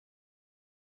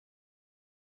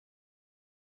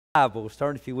Bibles,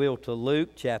 turn if you will to Luke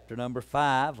chapter number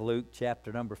 5. Luke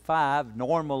chapter number 5.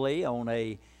 Normally on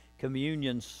a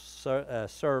communion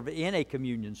service,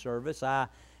 I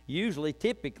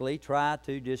typically try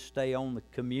to just stay on the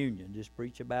communion, just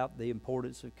preach about the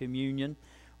importance of communion,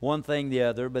 one thing the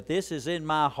other. But this is in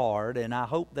my heart, and I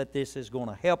hope that this is going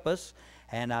to help us.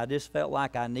 And I just felt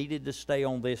like I needed to stay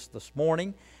on this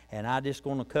morning. And I'm just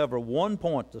going to cover one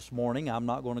point this morning. I'm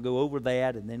not going to go over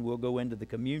that, and then we'll go into the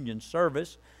communion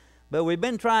service. But we've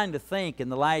been trying to think in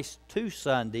the last 2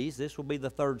 Sundays, this will be the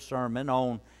 3rd sermon,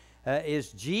 on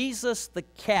is Jesus the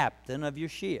captain of your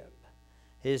ship?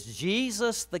 Is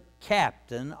Jesus the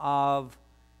captain of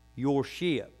your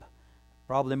ship?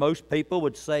 Probably most people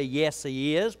would say, yes,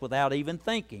 He is, without even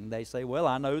thinking. They say, well,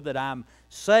 I know that I'm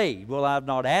saved. Well, I'm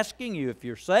not asking you if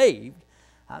you're saved.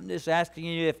 I'm just asking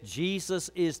you if Jesus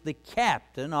is the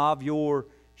captain of your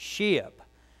ship.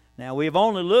 Now, we've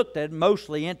only looked at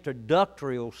mostly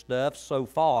introductory stuff so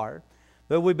far,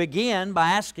 but we begin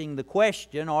by asking the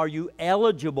question, are you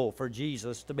eligible for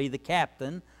Jesus to be the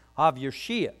captain of your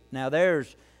ship? Now,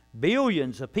 there's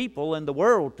billions of people in the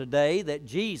world today that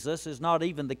Jesus is not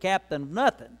even the captain of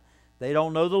nothing. They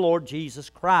don't know the Lord Jesus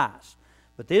Christ.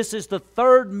 But this is the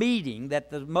 3rd meeting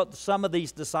that some of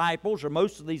these disciples, or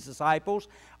most of these disciples,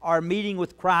 are meeting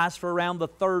with Christ for around the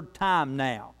 3rd time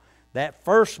now. That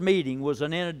first meeting was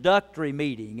an introductory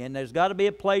meeting, and there's got to be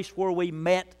a place where we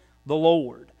met the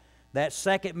Lord. That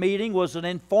second meeting was an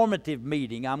informative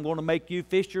meeting. I'm going to make you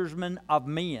fishermen of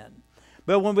men.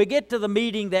 But when we get to the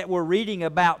meeting that we're reading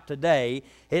about today,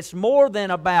 it's more than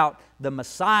about the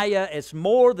Messiah. It's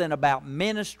more than about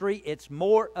ministry. It's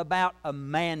more about a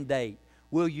mandate.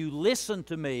 Will you listen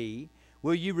to me?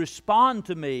 Will you respond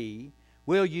to me?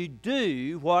 Will you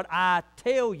do what I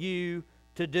tell you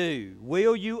to do?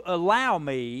 Will you allow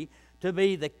me to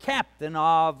be the captain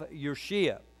of your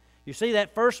ship? You see,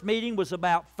 that first meeting was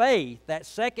about faith. That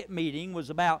second meeting was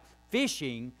about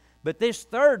fishing. But this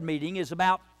 3rd meeting is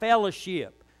about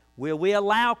fellowship. Will we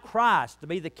allow Christ to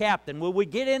be the captain? Will we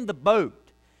get in the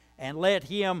boat and let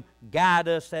Him guide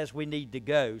us as we need to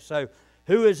go? So,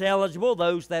 who is eligible?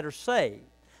 Those that are saved.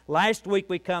 Last week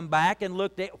we come back and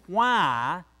looked at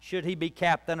why should He be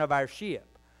captain of our ship.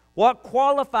 What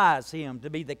qualifies Him to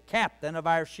be the captain of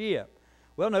our ship?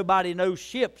 Well, nobody knows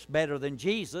ships better than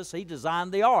Jesus. He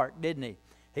designed the ark, didn't He?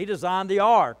 He designed the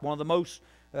ark, one of the most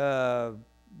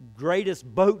greatest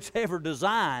boats ever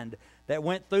designed, that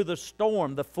went through the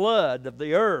storm, the flood of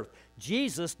the earth.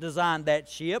 Jesus designed that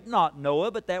ship, not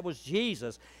Noah, but that was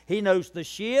Jesus. He knows the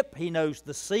ship. He knows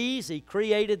the seas. He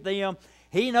created them.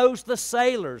 He knows the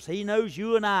sailors. He knows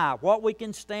you and I, what we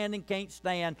can stand and can't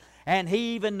stand. And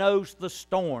He even knows the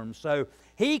storm. So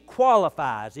He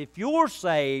qualifies. If you're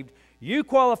saved, you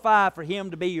qualify for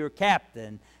Him to be your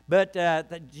captain. But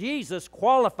Jesus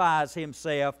qualifies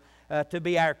Himself to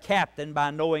be our captain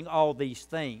by knowing all these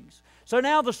things. So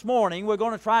now this morning we're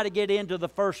going to try to get into the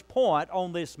first point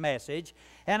on this message.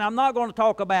 And I'm not going to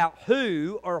talk about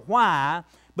who or why,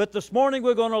 but this morning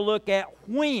we're going to look at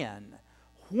when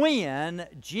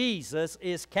Jesus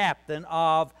is captain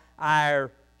of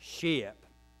our ship.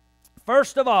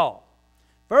 First of all,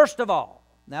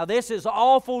 now this is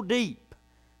awful deep.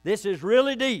 This is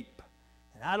really deep.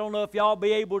 And I don't know if y'all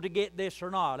be able to get this or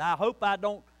not. I hope I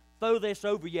don't throw this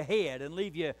over your head and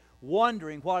leave you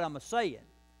wondering what I'm saying.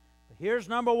 But here's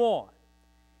number 1.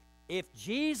 If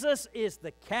Jesus is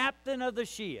the captain of the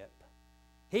ship,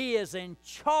 He is in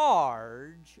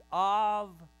charge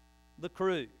of the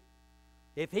crew.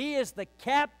 If He is the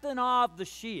captain of the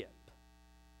ship,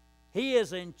 He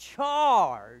is in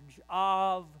charge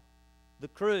of the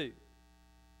crew.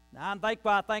 Now,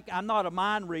 I think I'm not a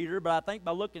mind reader, but I think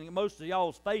by looking at most of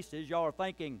y'all's faces, y'all are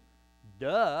thinking,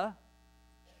 duh.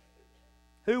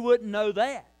 Who wouldn't know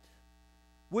that?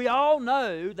 We all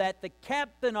know that the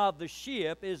captain of the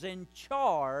ship is in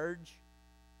charge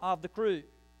of the crew.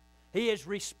 He is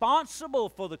responsible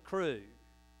for the crew.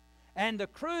 And the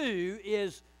crew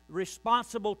is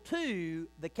responsible to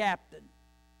the captain.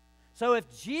 So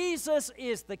if Jesus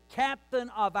is the captain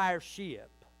of our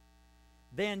ship,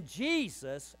 then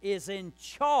Jesus is in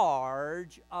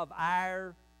charge of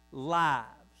our lives.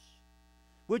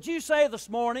 Would you say this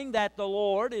morning that the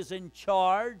Lord is in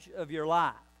charge of your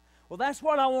life? Well, that's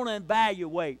what I want to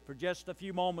evaluate for just a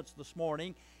few moments this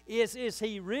morning. Is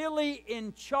He really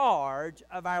in charge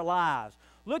of our lives?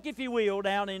 Look, if you will,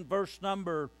 down in verse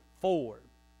number 4.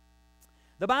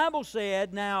 The Bible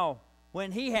said, now,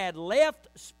 when He had left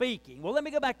speaking. Well, let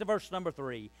me go back to verse number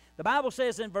 3. The Bible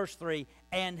says in verse 3,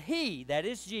 and He, that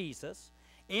is Jesus,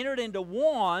 entered into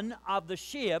one of the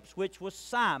ships, which was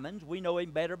Simon's. We know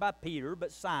him better by Peter,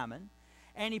 but Simon.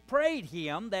 And he prayed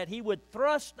him that he would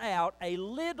thrust out a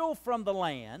little from the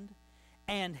land,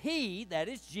 and he, that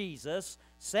is Jesus,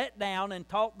 sat down and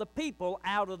taught the people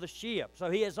out of the ship. So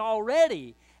he has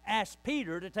already asked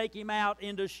Peter to take him out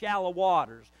into shallow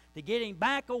waters, to get him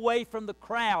back away from the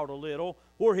crowd a little,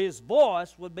 where his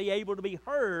voice would be able to be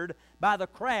heard by the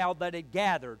crowd that had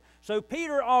gathered. So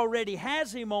Peter already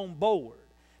has him on board.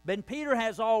 But Peter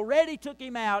has already took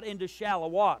him out into shallow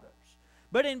waters.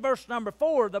 But in verse number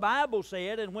 4, the Bible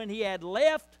said, and when he had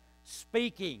left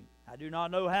speaking, I do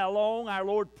not know how long our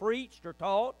Lord preached or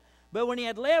taught, but when he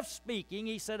had left speaking,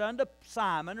 he said unto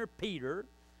Simon, or Peter,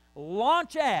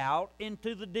 launch out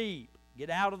into the deep. Get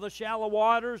out of the shallow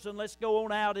waters and let's go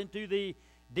on out into the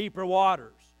deeper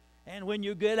waters. And when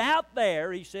you get out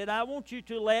there, he said, I want you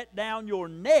to let down your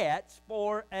nets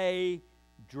for a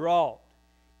draught.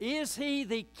 Is he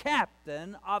the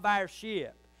captain of our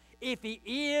ship? If he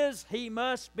is, he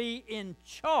must be in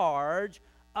charge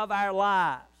of our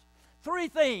lives. 3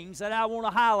 things that I want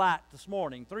to highlight this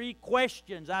morning. 3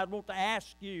 questions I want to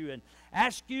ask you, and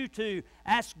ask you to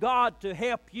ask God to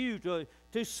help you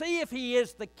to see if he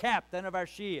is the captain of our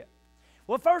ship.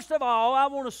 Well, first of all, I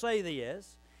want to say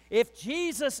this. If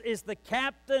Jesus is the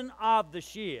captain of the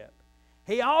ship,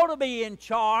 he ought to be in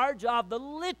charge of the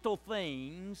little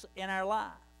things in our life.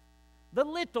 The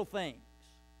little things.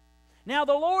 Now,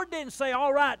 the Lord didn't say,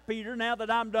 all right, Peter, now that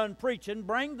I'm done preaching,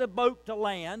 bring the boat to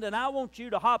land, and I want you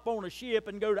to hop on a ship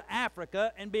and go to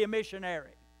Africa and be a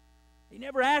missionary. He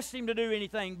never asked him to do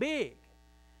anything big.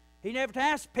 He never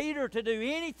asked Peter to do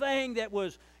anything that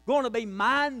was going to be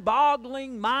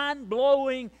mind-boggling,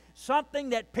 mind-blowing,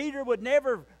 something that Peter would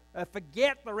never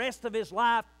forget the rest of his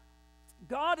life.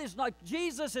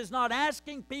 Jesus is not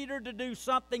asking Peter to do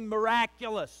something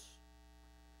miraculous.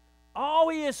 All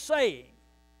he is saying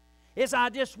is, I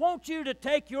just want you to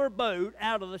take your boat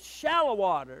out of the shallow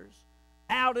waters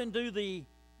out into the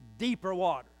deeper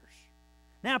waters.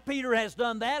 Now, Peter has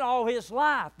done that all his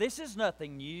life. This is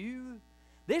nothing new.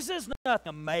 This is nothing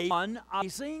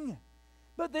amazing.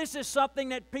 But this is something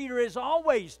that Peter has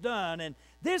always done, and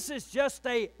this is just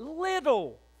a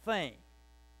little thing.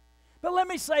 But let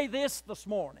me say this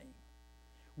morning.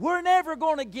 We're never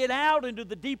going to get out into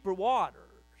the deeper waters.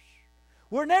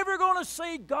 We're never going to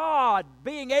see God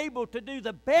being able to do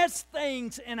the best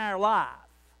things in our life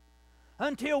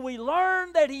until we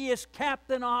learn that he is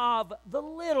captain of the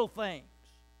little things.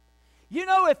 You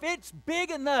know, if it's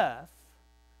big enough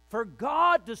for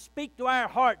God to speak to our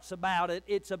hearts about it,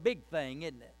 it's a big thing,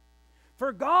 isn't it?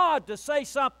 For God to say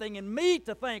something and me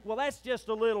to think, well, that's just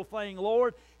a little thing,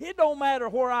 Lord. It don't matter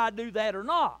where I do that or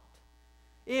not.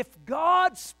 If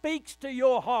God speaks to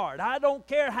your heart, I don't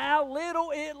care how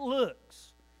little it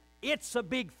looks, it's a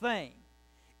big thing.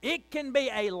 It can be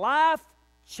a life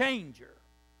changer.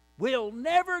 We'll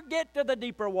never get to the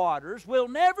deeper waters. We'll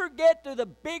never get to the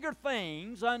bigger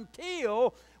things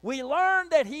until we learn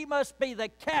that he must be the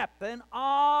captain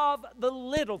of the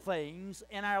little things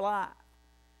in our life.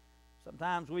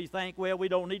 Sometimes we think, well, we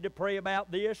don't need to pray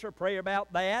about this or pray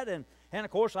about that. And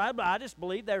of course, I just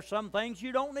believe there's some things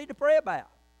you don't need to pray about.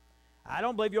 I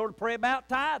don't believe you ought to pray about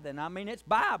tithing. I mean, it's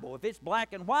Bible. If it's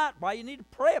black and white, why you need to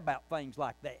pray about things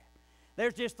like that?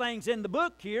 There's just things in the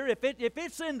book here. If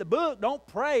it's in the book, don't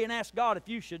pray and ask God if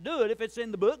you should do it. If it's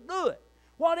in the book, do it.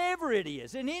 Whatever it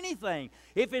is, in anything.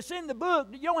 If it's in the book,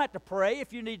 you don't have to pray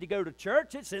if you need to go to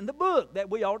church. It's in the book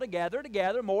that we ought to gather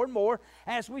together more and more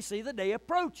as we see the day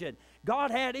approaching.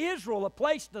 God had Israel a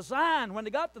place designed when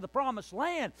they got to the promised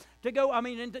land to go,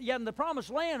 in the promised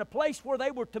land, a place where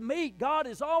they were to meet. God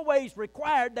has always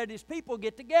required that his people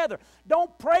get together.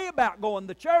 Don't pray about going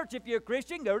to church. If you're a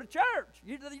Christian, go to church.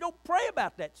 You don't pray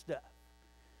about that stuff.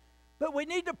 But we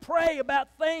need to pray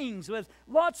about things. There's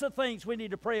lots of things we need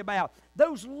to pray about.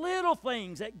 Those little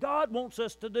things that God wants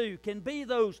us to do can be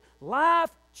those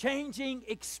life-changing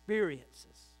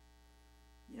experiences.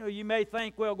 You know, you may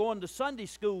think, well, going to Sunday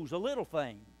school is a little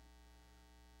thing.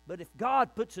 But if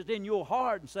God puts it in your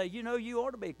heart and say, you know, you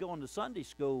ought to be going to Sunday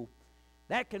school,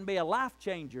 that can be a life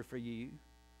changer for you.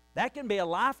 That can be a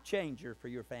life changer for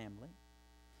your family.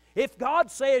 If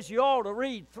God says you ought to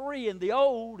read 3 in the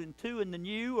Old and 2 in the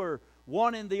New, or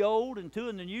 1 in the Old and 2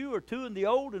 in the New, or 2 in the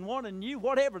Old and 1 in the New,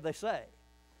 whatever they say.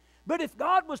 But if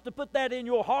God was to put that in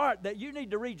your heart that you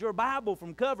need to read your Bible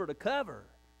from cover to cover,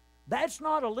 that's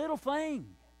not a little thing.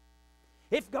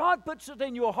 If God puts it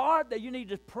in your heart that you need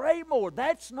to pray more,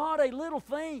 that's not a little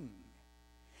thing.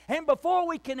 And before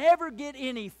we can ever get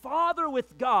any farther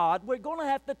with God, we're going to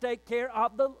have to take care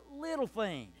of the little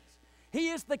things. He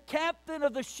is the captain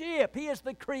of the ship. He is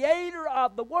the creator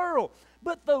of the world.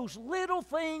 But those little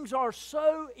things are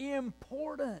so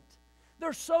important.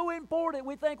 They're so important.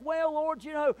 We think, well, Lord,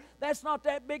 you know, that's not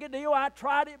that big a deal. I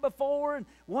tried it before, and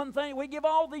one thing, we give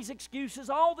all these excuses,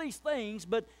 all these things,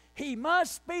 but He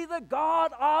must be the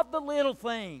God of the little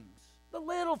things. The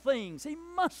little things. He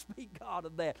must be God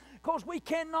of that, because we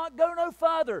cannot go no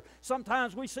further.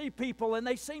 Sometimes we see people and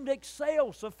they seem to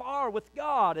excel so far with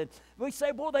God, and we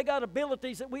say, boy, they got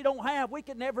abilities that we don't have. We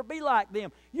could never be like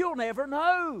them. You'll never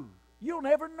know. You'll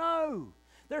never know.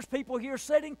 There's people here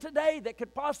sitting today that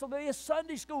could possibly be a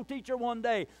Sunday school teacher one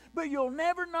day, but you'll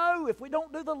never know if we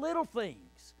don't do the little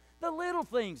things. The little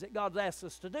things that God's asked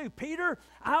us to do. Peter,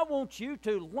 I want you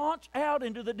to launch out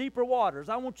into the deeper waters.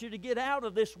 I want you to get out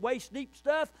of this waist-deep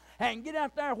stuff and get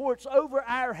out there where it's over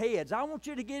our heads. I want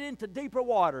you to get into deeper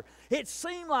water. It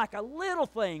seemed like a little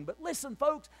thing, but listen,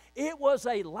 folks, it was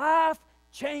a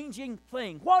life-changing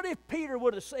thing. What if Peter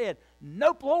would have said,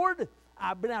 nope, Lord,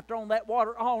 I've been out there on that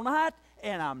water all night,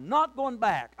 and I'm not going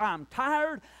back. I'm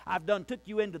tired. I've done took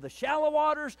you into the shallow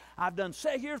waters. I've done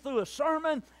sat here through a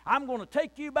sermon. I'm going to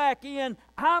take you back in.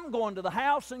 I'm going to the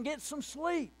house and get some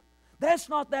sleep. That's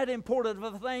not that important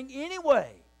of a thing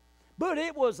anyway. But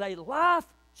it was a life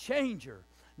changer,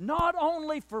 not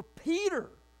only for Peter,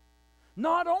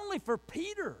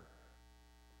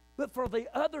 but for the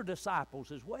other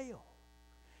disciples as well.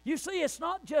 You see, it's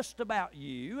not just about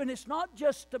you, and it's not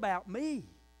just about me.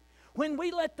 When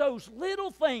we let those little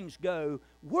things go,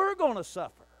 we're going to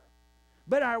suffer.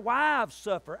 But our wives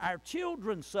suffer, our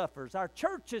children suffer, our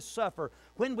churches suffer.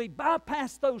 When we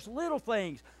bypass those little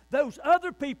things, those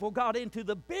other people got into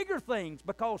the bigger things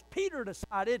because Peter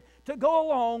decided to go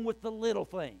along with the little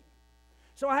thing.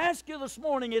 So I ask you this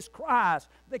morning, is Christ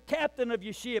the captain of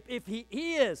your ship? If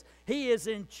He is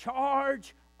in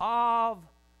charge of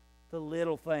the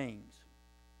little things.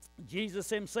 Jesus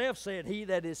Himself said, he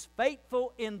that is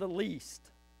faithful in the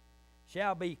least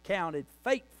shall be counted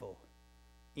faithful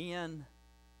in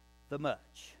the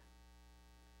much.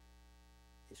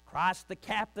 Is Christ the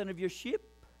captain of your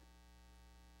ship?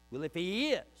 Well, if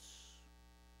He is,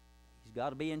 He's got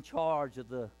to be in charge of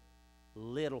the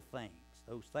little things,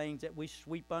 those things that we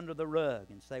sweep under the rug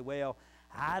and say, well,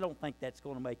 I don't think that's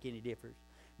going to make any difference.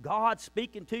 God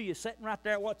speaking to you, sitting right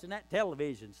there watching that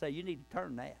television, say, you need to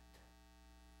turn that.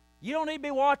 You don't need to be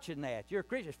watching that. You're a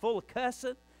Christian. It's full of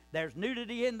cussing. There's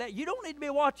nudity in that. You don't need to be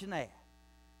watching that.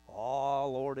 Oh,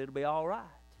 Lord, it'll be all right.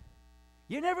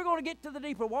 You're never going to get to the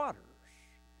deeper waters.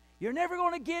 You're never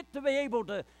going to get to be able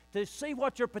to see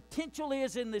what your potential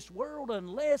is in this world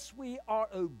unless we are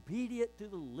obedient to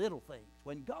the little things.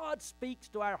 When God speaks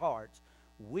to our hearts,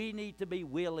 we need to be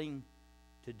willing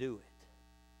to do it.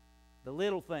 The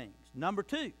little things. Number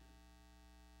 2,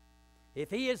 if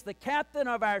He is the captain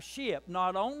of our ship,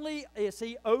 not only is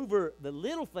He over the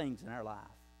little things in our life,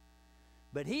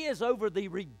 but He is over the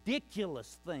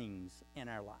ridiculous things in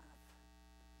our life.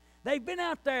 They've been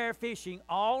out there fishing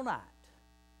all night.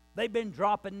 They've been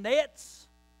dropping nets.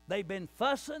 They've been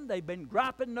fussing. They've been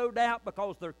griping, no doubt,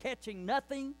 because they're catching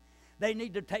nothing. They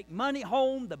need to take money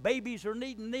home. The babies are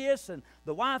needing this, and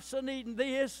the wives are needing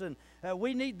this, and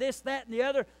we need this, that, and the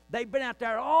other. They've been out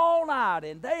there all night,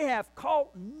 and they have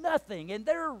caught nothing. And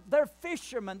they're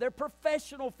fishermen. They're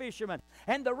professional fishermen.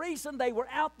 And the reason they were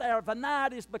out there of a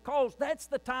night is because that's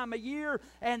the time of year,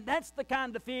 and that's the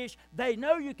kind of fish they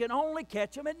know you can only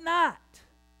catch them at night.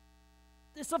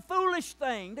 It's a foolish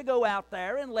thing to go out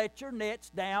there and let your nets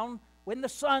down when the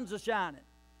sun's shining.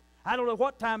 I don't know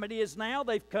what time it is now.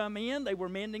 They've come in. They were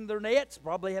mending their nets.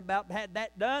 Probably about had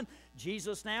that done.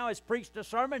 Jesus now has preached a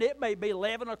sermon. It may be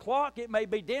 11 o'clock. It may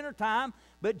be dinner time.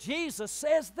 But Jesus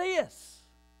says this.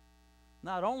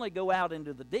 Not only go out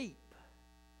into the deep,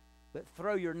 but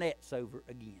throw your nets over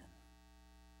again.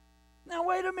 Now,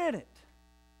 wait a minute.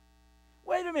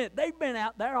 Wait a minute. They've been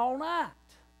out there all night.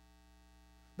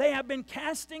 They have been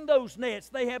casting those nets.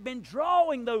 They have been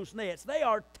drawing those nets. They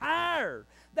are tired.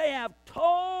 They have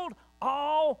toiled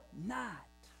all night.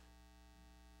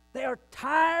 They are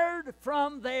tired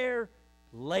from their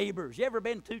labors. You ever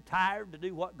been too tired to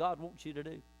do what God wants you to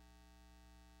do?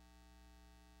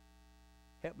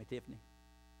 Help me, Tiffany.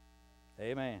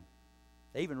 Amen.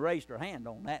 They even raised her hand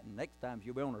on that, and next time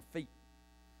she'll be on her feet.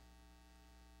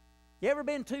 You ever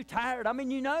been too tired? I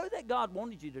mean, you know that God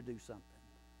wanted you to do something,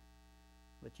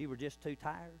 but you were just too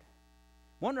tired.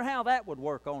 Wonder how that would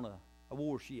work on a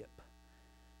warship.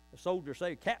 The soldier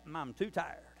say, Captain, I'm too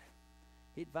tired.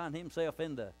 He'd find himself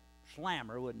in the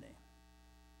slammer, wouldn't he?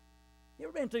 You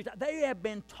ever been too tired? They have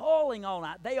been toiling all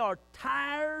night. They are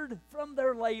tired from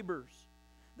their labors.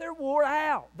 They're wore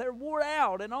out. They're wore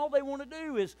out, and all they want to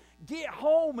do is get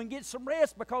home and get some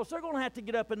rest because they're going to have to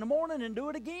get up in the morning and do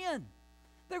it again.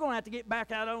 They're going to have to get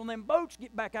back out on them boats,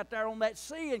 get back out there on that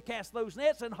sea and cast those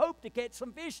nets and hope to catch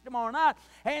some fish tomorrow night.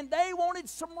 And they wanted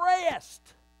some rest.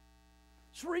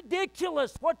 It's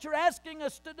ridiculous. What you're asking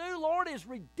us to do, Lord, is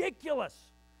ridiculous.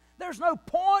 There's no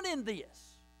point in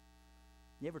this.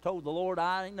 You ever told the Lord,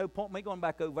 I ain't no point in me going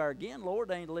back over there again. Lord,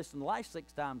 they ain't listened the last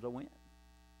 6 times I went.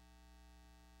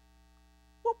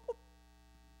 Whoop, whoop.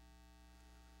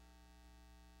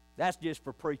 That's just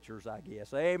for preachers, I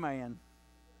guess. Amen.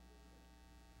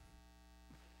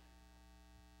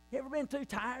 You ever been too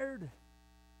tired?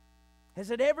 Has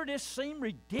it ever just seemed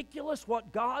ridiculous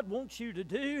what God wants you to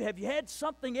do? Have you had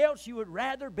something else you would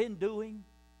rather been doing?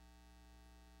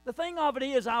 The thing of it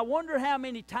is, I wonder how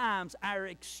many times our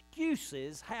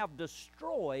excuses have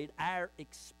destroyed our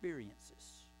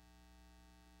experiences.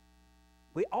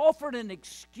 We offered an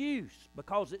excuse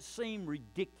because it seemed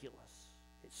ridiculous.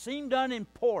 It seemed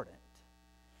unimportant.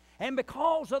 And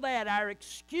because of that, our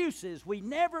excuses, we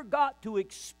never got to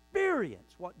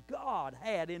experience what God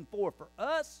had in store for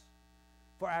us,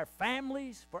 for our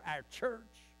families, for our church.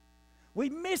 We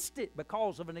missed it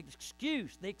because of an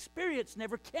excuse. The experience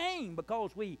never came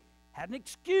because we had an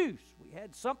excuse. We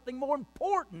had something more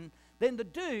important than to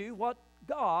do what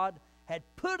God had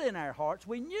put in our hearts.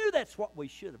 We knew that's what we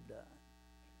should have done,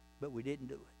 but we didn't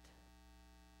do it.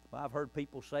 Well, I've heard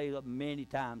people say many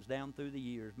times down through the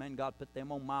years, man, God put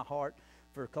them on my heart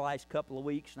for the last couple of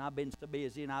weeks, and I've been so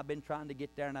busy, and I've been trying to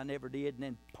get there, and I never did, and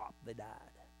then pop, they died.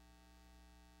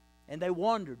 And they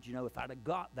wondered, if I'd have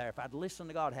got there, if I'd listened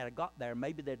to God, had I got there,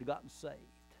 maybe they'd have gotten saved.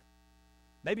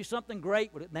 Maybe something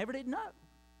great would have, never did know.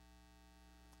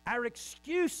 Our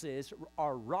excuses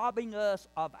are robbing us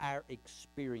of our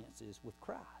experiences with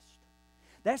Christ.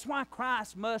 That's why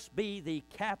Christ must be the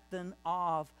captain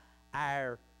of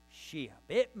our ship.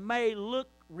 It may look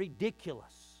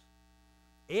ridiculous.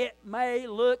 It may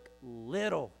look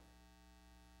little.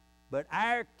 But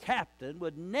our captain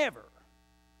would never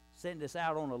send us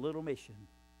out on a little mission.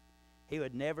 He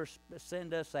would never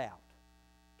send us out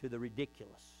to the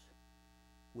ridiculous.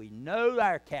 We know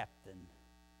our captain,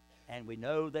 and we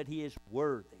know that he is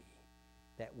worthy,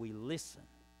 that we listen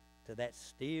to that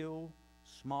still,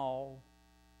 small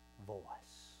voice.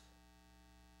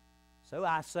 So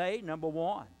I say, number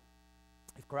one,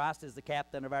 if Christ is the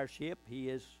captain of our ship, he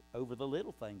is over the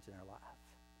little things in our life.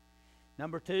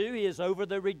 Number two, he is over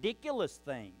the ridiculous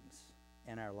things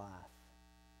in our life.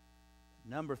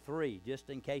 Number three,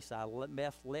 just in case I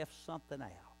left something out,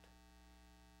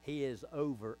 he is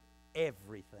over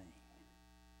everything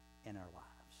in our lives.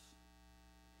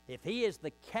 If he is the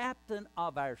captain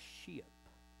of our ship,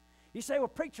 you say, well,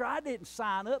 preacher, I didn't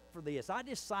sign up for this. I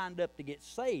just signed up to get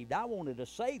saved. I wanted a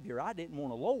Savior. I didn't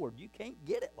want a Lord. You can't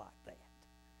get it like that.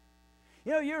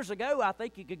 Years ago, I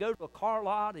think you could go to a car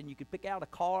lot and you could pick out a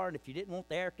car, and if you didn't want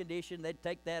the air conditioning, they'd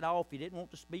take that off. If you didn't want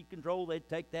the speed control, they'd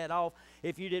take that off.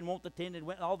 If you didn't want the tinted,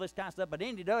 all this kind of stuff. But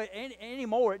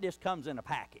anymore, it just comes in a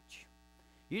package.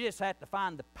 You just have to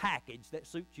find the package that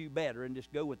suits you better and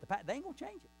just go with the package. They ain't going to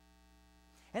change it.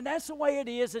 And that's the way it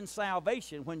is in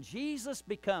salvation. When Jesus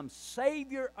becomes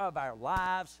Savior of our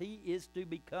lives, he is to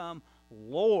become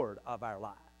Lord of our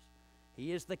lives.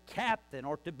 He is the captain,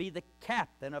 or to be the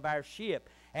captain of our ship.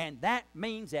 And that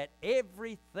means that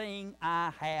everything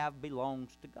I have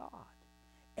belongs to God.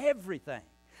 Everything.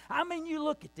 I mean, you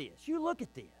look at this. You look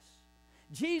at this.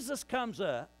 Jesus comes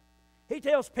up. He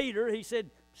tells Peter, he said,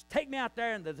 take me out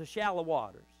there in the shallow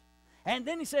waters. And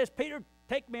then he says, Peter,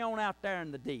 take me on out there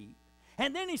in the deep.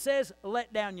 And then he says,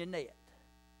 let down your net.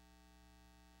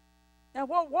 Now,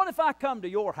 what if I come to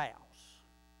your house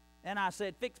and I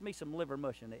said, fix me some liver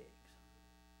mush and eggs?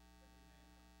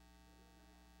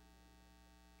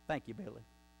 Thank you, Billy.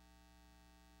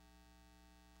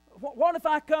 What if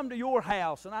I come to your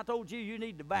house and I told you you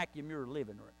need to vacuum your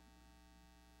living room?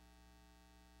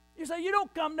 You say, you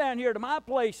don't come down here to my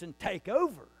place and take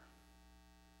over.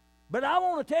 But I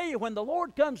want to tell you, when the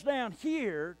Lord comes down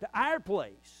here to our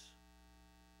place,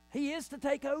 he is to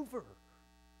take over.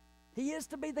 He is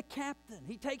to be the captain.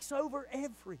 He takes over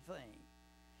everything.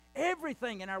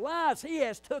 Everything in our lives. He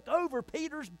has took over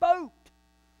Peter's boat.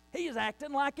 He is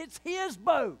acting like it's his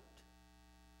boat.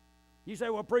 You say,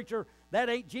 well, preacher, that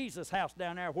ain't Jesus' house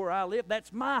down there where I live.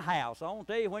 That's my house. I want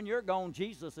to tell you, when you're gone,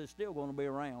 Jesus is still going to be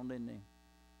around, isn't he?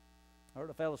 I heard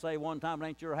a fellow say one time, it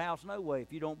ain't your house no way.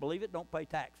 If you don't believe it, don't pay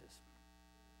taxes.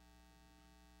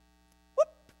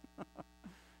 Whoop!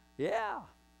 Yeah.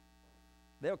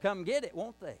 They'll come get it,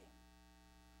 won't they?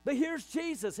 But here's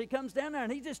Jesus. He comes down there,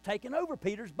 and he's just taking over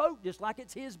Peter's boat just like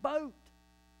it's his boat.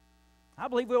 I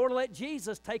believe we ought to let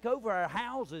Jesus take over our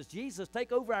houses, Jesus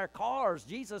take over our cars,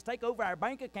 Jesus take over our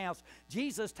bank accounts,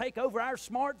 Jesus take over our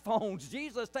smartphones,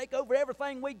 Jesus take over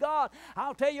everything we got.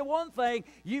 I'll tell you one thing,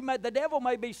 the devil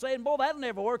may be saying, boy, that'll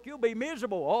never work, you'll be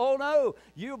miserable. Oh no,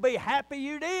 you'll be happy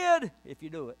you did if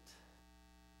you do it.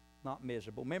 Not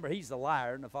miserable. Remember, he's the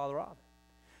liar and the father of it.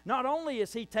 Not only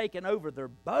is he taking over their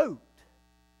boat,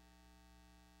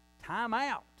 time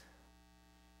out,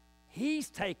 he's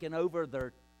taking over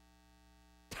their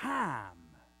time.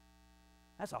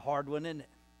 That's a hard one, isn't it?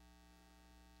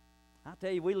 I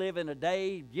tell you, we live in a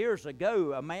day, years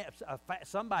ago,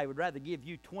 somebody would rather give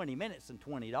you 20 minutes than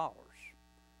 $20.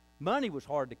 Money was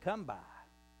hard to come by.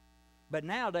 But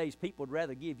nowadays, people would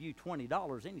rather give you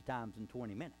 $20 any time than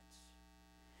 20 minutes.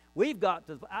 We've got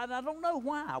to, I don't know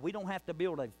why, we don't have to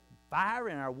build a fire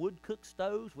in our wood cook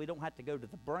stoves. We don't have to go to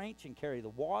the branch and carry the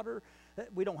water.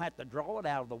 We don't have to draw it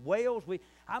out of the wells. We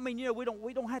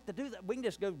don't have to do that. We can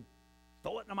just go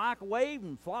throw it in the microwave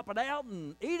and flop it out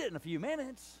and eat it in a few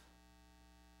minutes.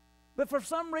 But for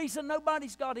some reason,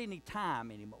 nobody's got any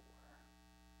time anymore.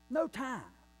 No time.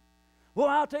 Well,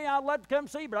 I'll tell you, I'd love to come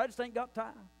see, but I just ain't got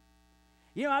time.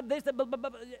 You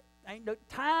know,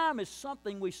 time is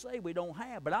something we say we don't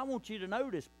have. But I want you to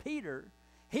notice, Peter,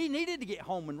 he needed to get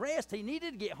home and rest. He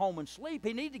needed to get home and sleep.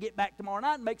 He needed to get back tomorrow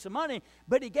night and make some money.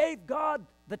 But he gave God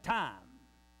the time.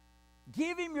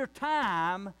 Give him your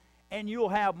time and you'll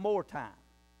have more time.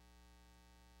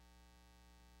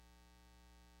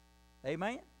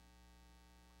 Amen?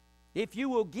 If you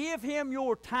will give him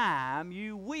your time,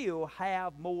 you will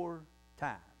have more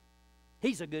time.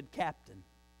 He's a good captain.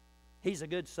 He's a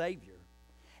good Savior.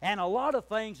 And a lot of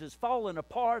things is falling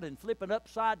apart and flipping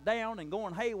upside down and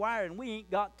going haywire, and we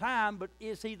ain't got time, but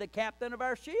is he the captain of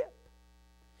our ship?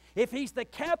 If he's the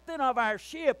captain of our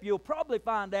ship, you'll probably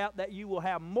find out that you will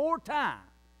have more time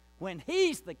when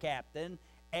he's the captain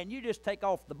and you just take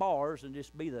off the bars and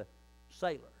just be the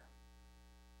sailor.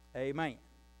 Amen.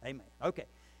 Amen. Okay.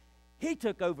 He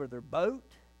took over their boat.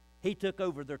 He took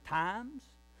over their times.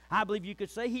 I believe you could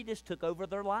say he just took over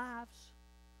their lives.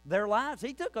 Their lives,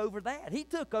 he took over that. He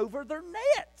took over their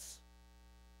nets.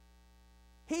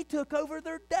 He took over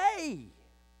their day.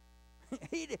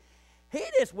 He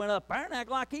just went up there and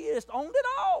acted like he just owned it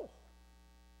all.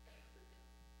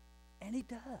 And he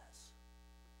does.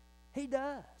 He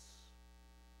does.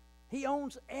 He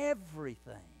owns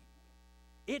everything.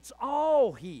 It's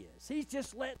all his. He's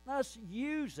just letting us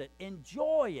use it,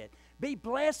 enjoy it, be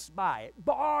blessed by it,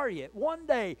 borrow it. One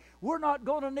day, we're not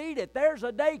going to need it. There's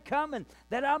a day coming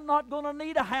that I'm not going to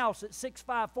need a house at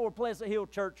 654 Pleasant Hill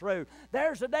Church Road.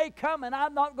 There's a day coming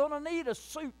I'm not going to need a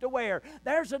suit to wear.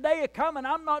 There's a day coming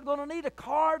I'm not going to need a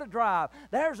car to drive.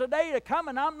 There's a day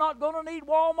coming I'm not going to need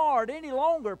Walmart any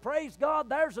longer. Praise God.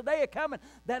 There's a day coming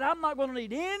that I'm not going to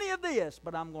need any of this,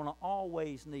 but I'm going to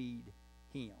always need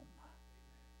him.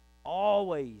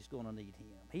 Always going to need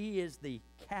him. He is the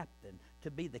captain,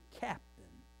 to be the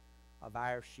captain of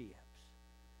our ships.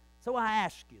 So I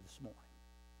ask you this morning,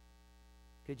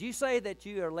 could you say that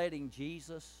you are letting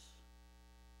Jesus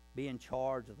be in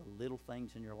charge of the little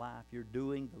things in your life? You're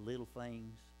doing the little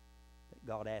things that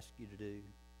God asked you to do.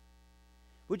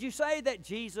 Would you say that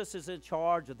Jesus is in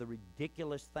charge of the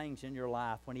ridiculous things in your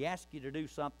life? When he asks you to do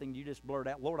something, you just blurt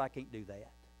out, Lord, I can't do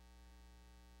that.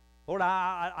 Lord,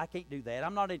 I can't do that.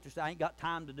 I'm not interested. I ain't got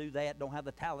time to do that. Don't have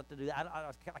the talent to do that.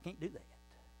 I can't do that.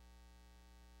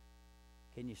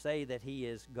 Can you say that he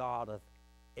is God of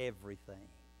everything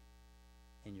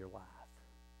in your life?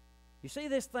 You see,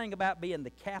 this thing about being the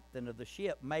captain of the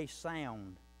ship may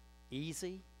sound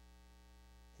easy.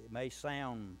 It may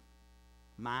sound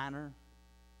minor.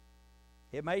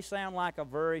 It may sound like a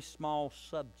very small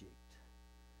subject.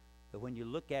 But when you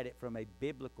look at it from a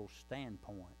biblical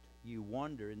standpoint, you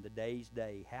wonder in today's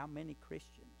day how many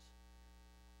Christians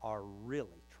are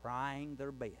really trying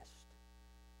their best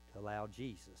to allow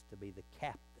Jesus to be the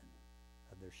captain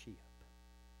of their ship.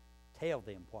 Tell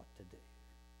them what to do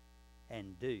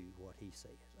and do what he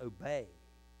says. Obey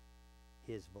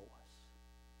his voice.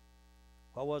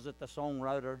 What was it the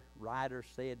songwriter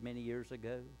said many years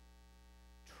ago?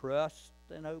 Trust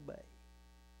and obey.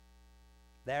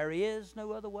 There is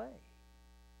no other way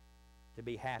to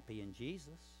be happy in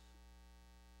Jesus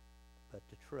but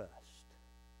to trust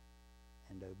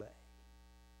and obey.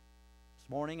 This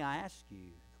morning I ask you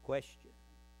the question,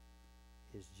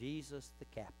 is Jesus the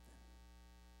captain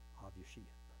of your ship?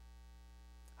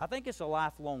 I think it's a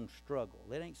lifelong struggle.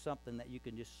 It ain't something that you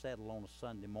can just settle on a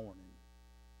Sunday morning.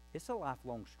 It's a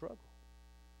lifelong struggle.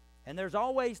 And there's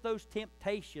always those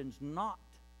temptations not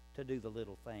to do the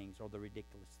little things or the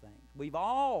ridiculous things. We've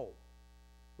all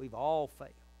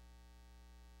failed.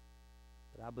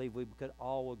 But I believe we could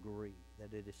all agree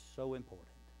that it is so important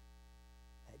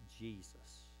that Jesus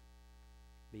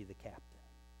be the captain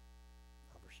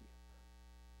of our ship.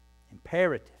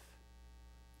 Imperative.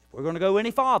 If we're going to go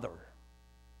any farther,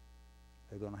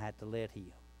 we're going to have to let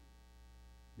Him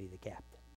be the captain.